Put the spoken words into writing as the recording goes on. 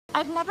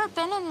I've never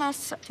been in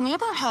this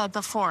neighborhood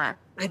before.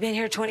 I've been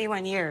here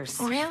 21 years.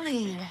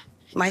 Really?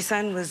 My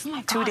son was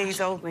 2 days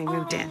old when we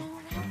moved in.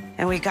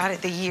 And we got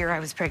it the year I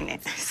was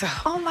pregnant, so.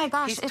 Oh my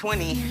gosh, he's it's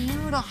 20.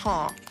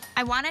 Beautiful.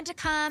 I wanted to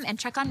come and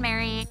check on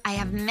Mary. I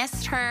have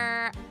missed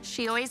her.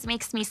 She always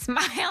makes me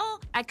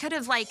smile. I could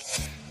have, like,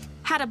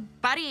 had a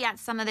buddy at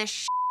some of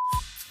this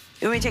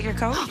You want me to take your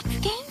coat?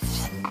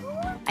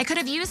 I could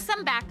have used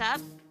some backup,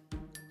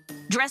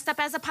 dressed up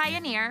as a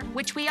pioneer,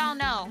 which we all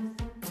know.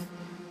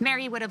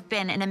 Mary would have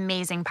been an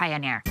amazing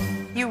pioneer.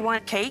 You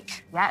want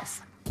cake?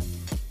 Yes.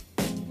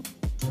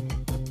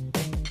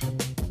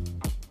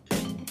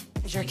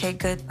 Is your cake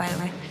good, by the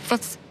way?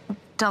 It's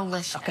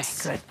delicious. Okay,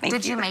 good. Thank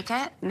Did you make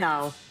it?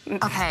 No.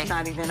 Okay.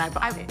 Not even. I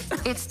bought it.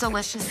 It's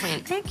deliciously.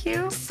 Thank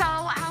you. So,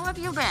 how have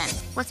you been?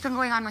 What's been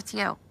going on with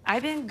you?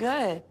 I've been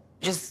good.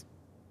 Just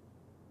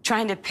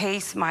trying to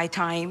pace my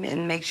time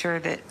and make sure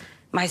that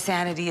my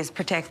sanity is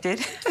protected.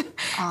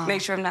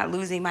 Make sure I'm not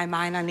losing my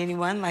mind on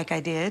anyone like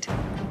I did.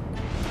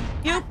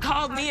 You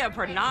called me a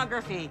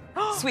pornography,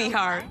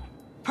 sweetheart.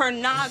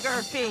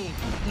 Pornography.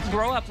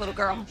 Grow up, little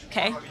girl,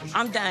 okay?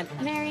 I'm done.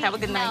 Mary, have a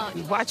good night.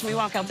 no. Watch me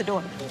walk out the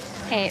door.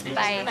 Hey,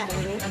 bye.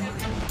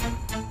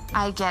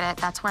 I get it.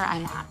 That's where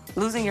I'm at.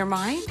 Losing your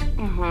mind?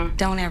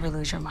 Don't ever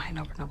lose your mind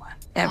over no one.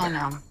 Ever. I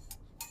know.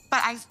 But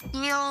I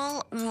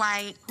feel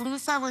like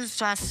Lisa was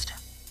just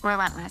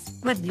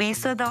relentless. With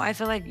Lisa, though, I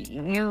feel like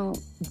you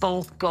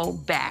both go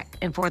back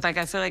and forth. Like,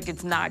 I feel like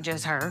it's not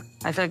just her.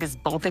 I feel like it's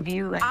both of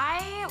you. Like,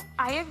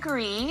 I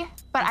agree,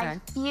 but I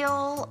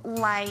feel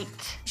like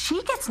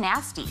she gets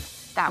nasty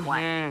that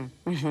way.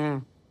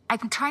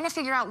 I'm trying to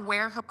figure out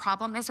where her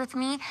problem is with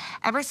me.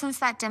 Ever since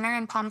that dinner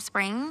in Palm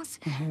Springs,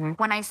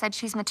 when I said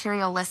she's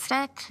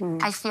materialistic,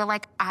 I feel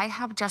like I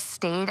have just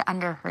stayed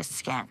under her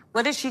skin.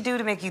 what does she do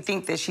to make you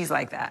think that she's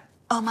like that?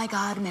 Oh my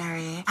God,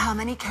 Mary, how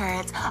many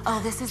carats?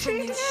 Oh, this is the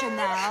new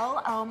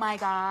Chanel. Oh my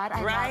God, I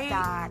love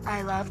that.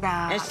 I love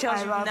that. And she tells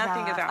you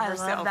nothing about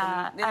herself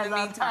in the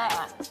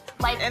meantime.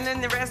 Like, And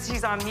then the rest,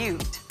 she's on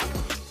mute.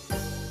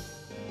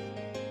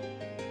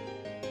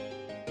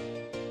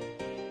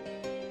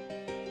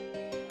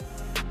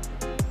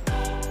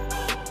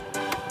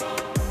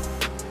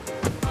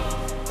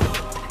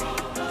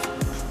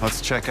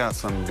 Let's check out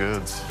some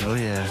goods. Oh,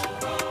 yeah.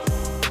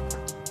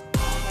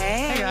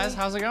 Hey guys,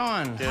 how's it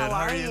going? Good. How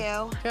are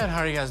you? Good, how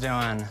are you guys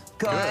doing?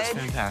 Good.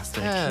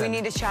 Fantastic. Good. We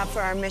need to shop for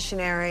our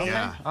missionary.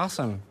 Yeah.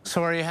 Awesome.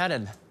 So where are you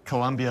headed?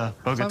 Colombia,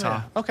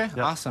 Bogota. Okay,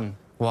 awesome.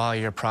 While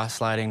you're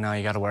proselyting, now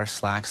you gotta wear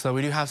slacks. So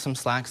we do have some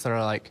slacks that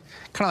are like,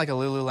 kind of like a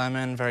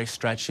Lululemon, very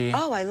stretchy.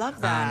 Oh, I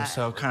love that.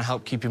 So kind of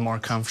help keep you more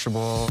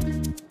comfortable.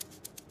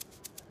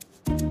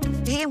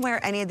 He can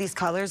wear any of these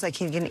colors, like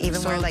he can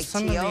even wear like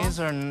some teal. of these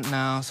are,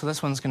 no, so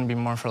this one's gonna be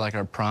more for like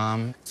our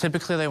prom.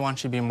 Typically they want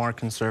you to be more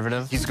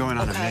conservative. He's going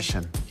on a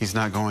mission. He's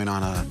not going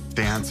on a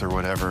dance or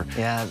whatever.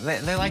 Yeah,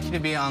 they like you to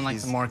be on like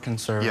the more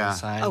conservative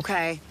side.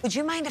 Okay. Would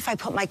you mind if I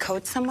put my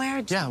coat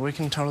somewhere? Yeah, we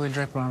can totally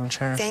drape it on a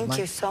chair. Thank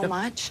you so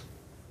much.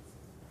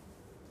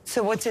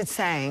 So what's it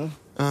saying?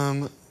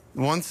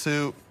 One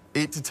suit,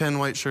 8 to 10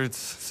 white shirts,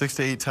 6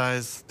 to 8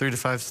 ties, 3 to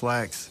 5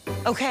 slacks.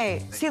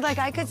 Okay, see, like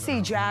I could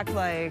see Jack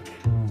like...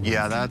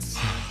 Yeah, that's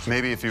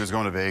maybe if he was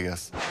going to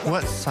Vegas.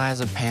 What size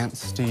of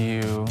pants do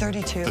you...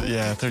 32.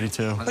 Yeah,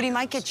 32. But he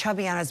might get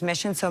chubby on his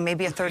mission, so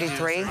maybe a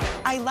 33.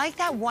 I like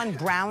that one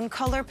brown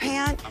color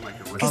pant,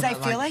 because I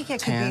feel like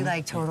it could be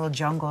like total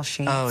jungle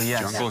chic. Oh,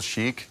 yes. Jungle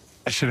chic.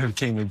 I should have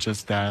came with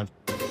just that.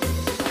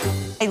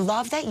 I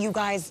love that you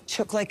guys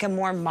took like a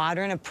more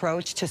modern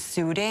approach to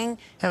suiting.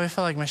 Yeah, we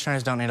feel like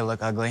missionaries don't need to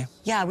look ugly.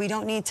 Yeah, we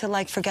don't need to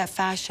like forget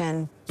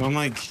fashion. I'm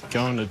like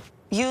going to...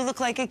 You look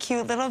like a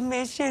cute little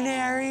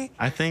missionary.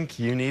 I think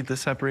you need the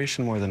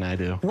separation more than I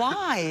do.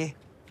 Why?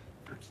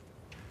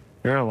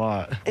 You're a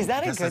lot. Is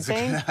that a good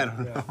thing? I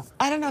don't know.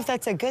 I don't know if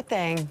that's a good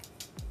thing.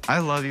 I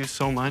love you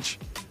so much,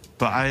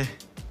 but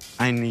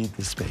I need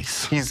the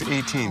space. He's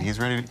 18. He's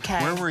ready to...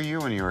 Okay. Where were you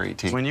when you were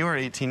 18? When you were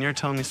 18, you're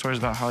telling me stories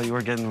about how you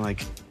were getting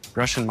like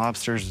Russian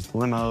mobsters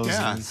limos.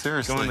 Yeah, and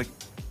seriously. Going to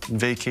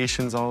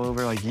vacations all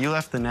over. Like, you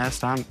left the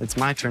nest. It's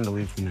my turn to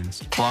leave the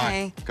nest.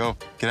 Fly. Okay. Go.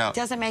 Get out.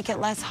 Doesn't make it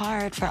less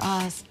hard for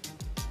us.